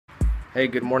Hey,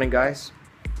 good morning, guys.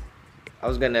 I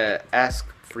was gonna ask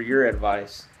for your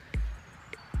advice.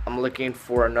 I'm looking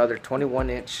for another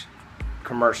 21-inch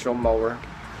commercial mower.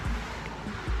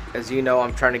 As you know,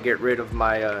 I'm trying to get rid of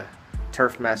my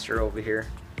Turf Master over here.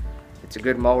 It's a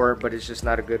good mower, but it's just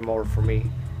not a good mower for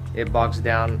me. It bogs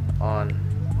down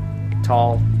on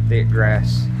tall, thick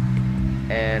grass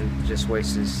and just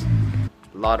wastes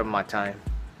a lot of my time.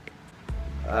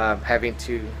 Having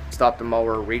to stop the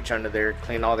mower, reach under there,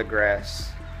 clean all the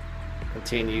grass,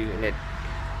 continue, and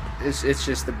it's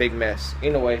just a big mess.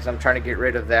 Anyways, I'm trying to get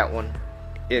rid of that one.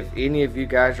 If any of you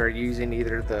guys are using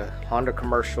either the Honda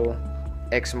commercial,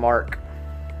 ExMark,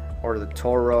 or the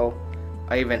Toro,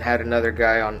 I even had another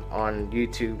guy on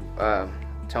YouTube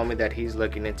tell me that he's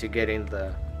looking into getting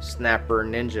the Snapper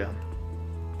Ninja.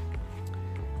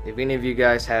 If any of you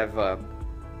guys have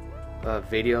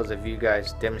videos of you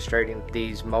guys demonstrating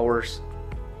these mowers,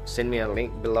 send me a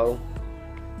link below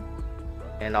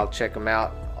and I'll check them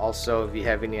out. Also, if you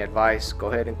have any advice, go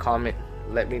ahead and comment.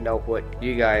 Let me know what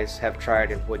you guys have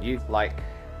tried and what you like.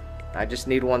 I just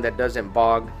need one that doesn't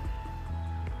bog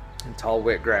in tall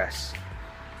wet grass.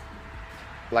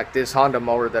 Like this Honda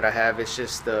mower that I have, it's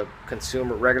just the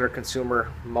regular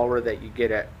consumer mower that you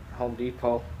get at Home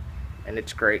Depot, and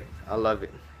it's great. I love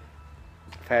it.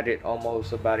 I've had it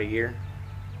almost about a year,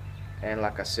 and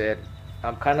like I said,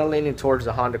 I'm kind of leaning towards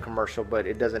the Honda commercial, but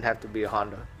it doesn't have to be a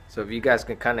Honda. So if you guys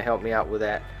can kind of help me out with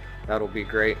that, that'll be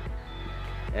great.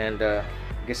 And I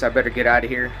guess I better get out of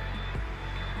here.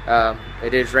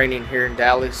 It is raining here in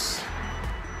Dallas,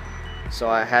 so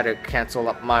I had to cancel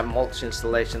up my mulch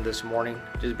installation this morning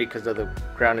just because of the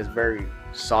ground is very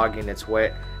soggy and it's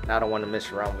wet, and I don't want to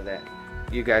mess around with that.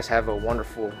 You guys have a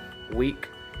wonderful week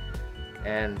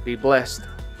and be blessed.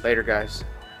 Later, guys.